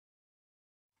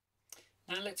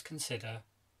Now let's consider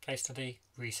case study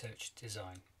research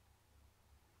design.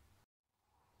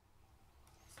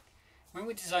 When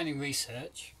we're designing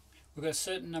research, we've got a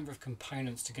certain number of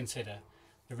components to consider: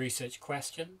 the research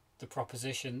question, the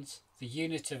propositions, the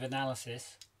unit of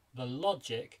analysis, the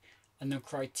logic, and the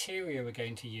criteria we're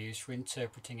going to use for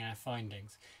interpreting our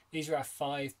findings. These are our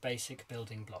 5 basic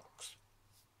building blocks.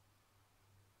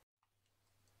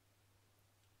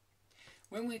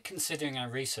 When we're considering our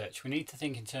research, we need to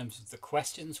think in terms of the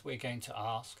questions we're going to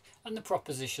ask and the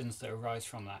propositions that arise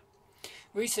from that.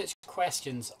 Research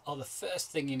questions are the first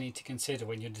thing you need to consider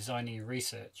when you're designing your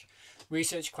research.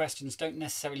 Research questions don't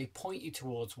necessarily point you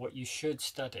towards what you should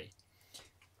study.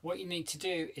 What you need to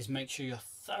do is make sure you're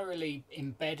thoroughly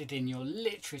embedded in your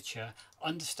literature,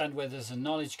 understand where there's a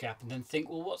knowledge gap, and then think,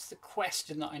 well, what's the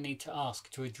question that I need to ask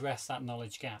to address that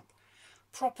knowledge gap?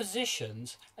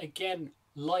 Propositions, again,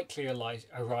 likely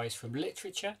arise from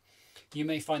literature. You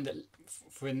may find that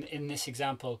in this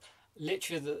example,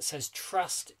 literature that says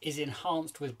trust is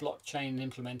enhanced with blockchain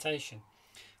implementation.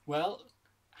 Well,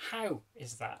 how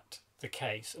is that the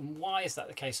case, and why is that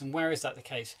the case, and where is that the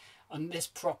case? And this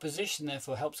proposition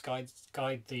therefore helps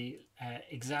guide the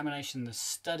examination, the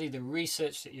study, the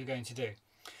research that you're going to do.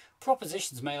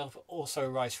 Propositions may also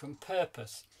arise from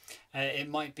purpose. It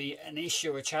might be an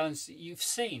issue or a challenge that you've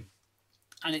seen,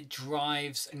 and it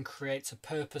drives and creates a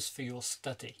purpose for your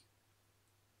study.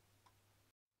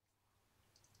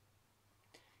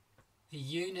 The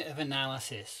unit of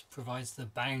analysis provides the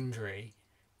boundary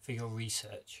for your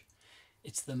research.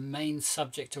 It's the main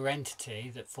subject or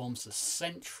entity that forms the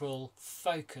central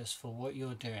focus for what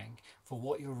you're doing, for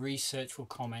what your research will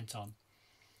comment on.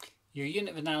 Your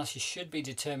unit of analysis should be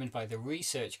determined by the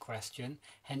research question,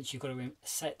 hence you've got to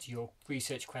set your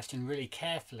research question really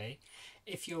carefully.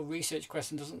 If your research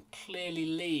question doesn't clearly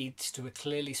lead to a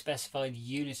clearly specified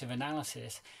unit of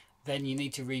analysis, then you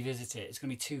need to revisit it. It's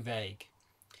going to be too vague.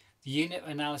 The unit of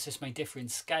analysis may differ in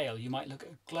scale. You might look at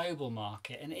a global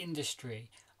market, an industry,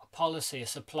 a policy, a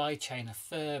supply chain, a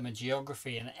firm, a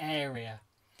geography, an area.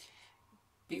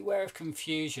 Beware of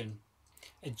confusion.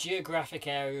 A geographic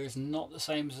area is not the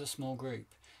same as a small group.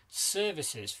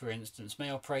 Services, for instance,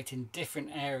 may operate in different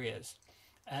areas,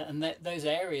 and those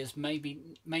areas may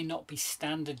not be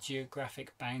standard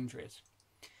geographic boundaries.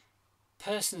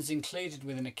 Persons included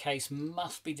within a case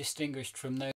must be distinguished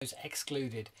from those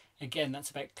excluded. Again,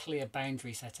 that's about clear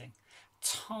boundary setting.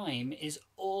 Time is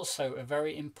also a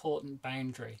very important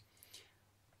boundary.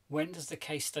 When does the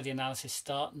case study analysis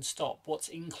start and stop? What's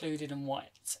included and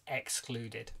what's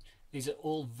excluded? These are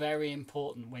all very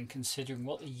important when considering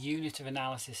what the unit of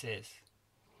analysis is.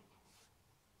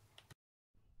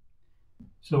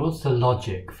 So what's the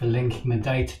logic for linking the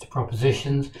data to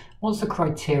propositions? What's the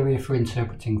criteria for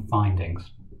interpreting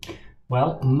findings?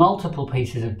 Well, multiple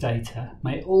pieces of data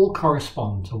may all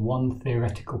correspond to one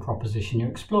theoretical proposition you're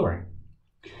exploring.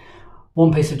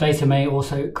 One piece of data may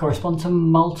also correspond to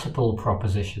multiple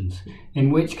propositions,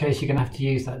 in which case you're going to have to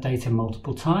use that data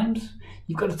multiple times.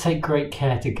 You've got to take great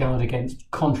care to guard against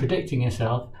contradicting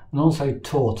yourself, and also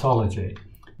tautology.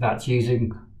 That's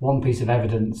using one piece of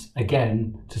evidence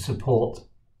again to support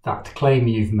that claim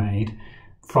you've made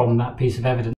from that piece of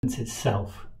evidence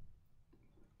itself.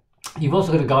 You've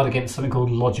also got to guard against something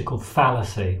called logical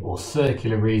fallacy or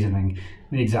circular reasoning.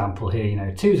 The example here,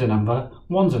 2's a number,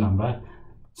 1's a number,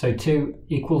 so 2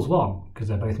 equals 1 because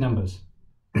they're both numbers.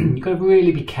 You've got to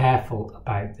really be careful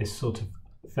about this sort of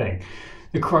thing.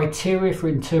 The criteria for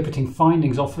interpreting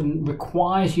findings often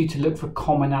requires you to look for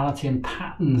commonality and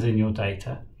patterns in your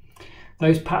data.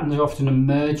 Those patterns are often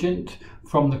emergent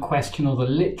from the question or the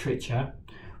literature.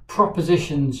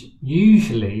 Propositions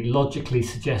usually logically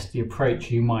suggest the approach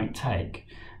you might take,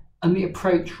 and the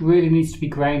approach really needs to be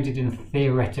grounded in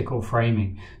theoretical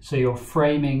framing. So your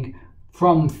framing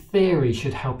from theory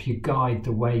should help you guide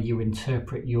the way you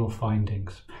interpret your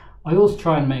findings. I also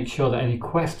try and make sure that any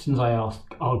questions I ask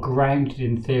are grounded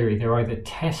in theory. They're either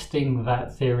testing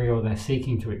that theory or they're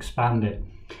seeking to expand it.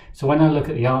 So when I look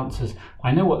at the answers,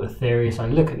 I know what the theory is. I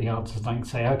look at the answers and I can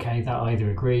say, okay, that either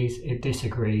agrees, it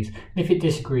disagrees. And if it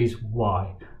disagrees,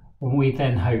 why? And we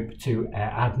then hope to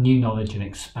add new knowledge and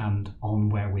expand on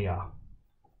where we are.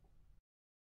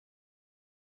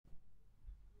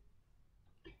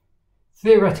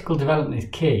 Theoretical development is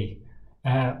key.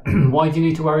 Why do you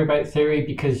need to worry about theory?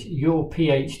 Because your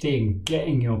PhD and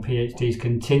getting your PhD is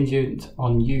contingent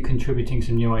on you contributing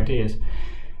some new ideas.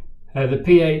 The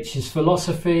PH is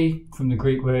philosophy, from the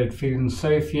Greek word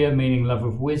philosophia, meaning love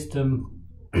of wisdom.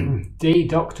 D,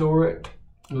 doctorate,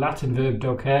 Latin verb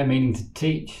docere, meaning to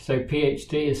teach. So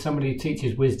PhD is somebody who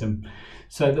teaches wisdom.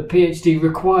 So the PhD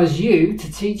requires you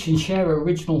to teach and share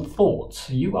original thoughts.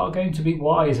 You are going to be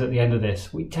wise at the end of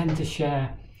this. We tend to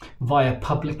share via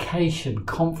publication,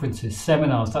 conferences,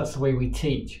 seminars. That's the way we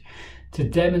teach. To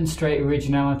demonstrate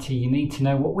originality, you need to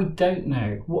know what we don't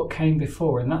know, what came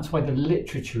before, and that's why the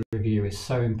literature review is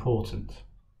so important.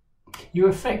 You're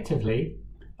effectively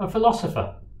a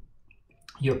philosopher.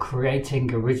 You're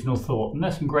creating original thought, and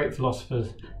there's some great philosophers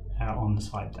on the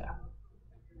side there.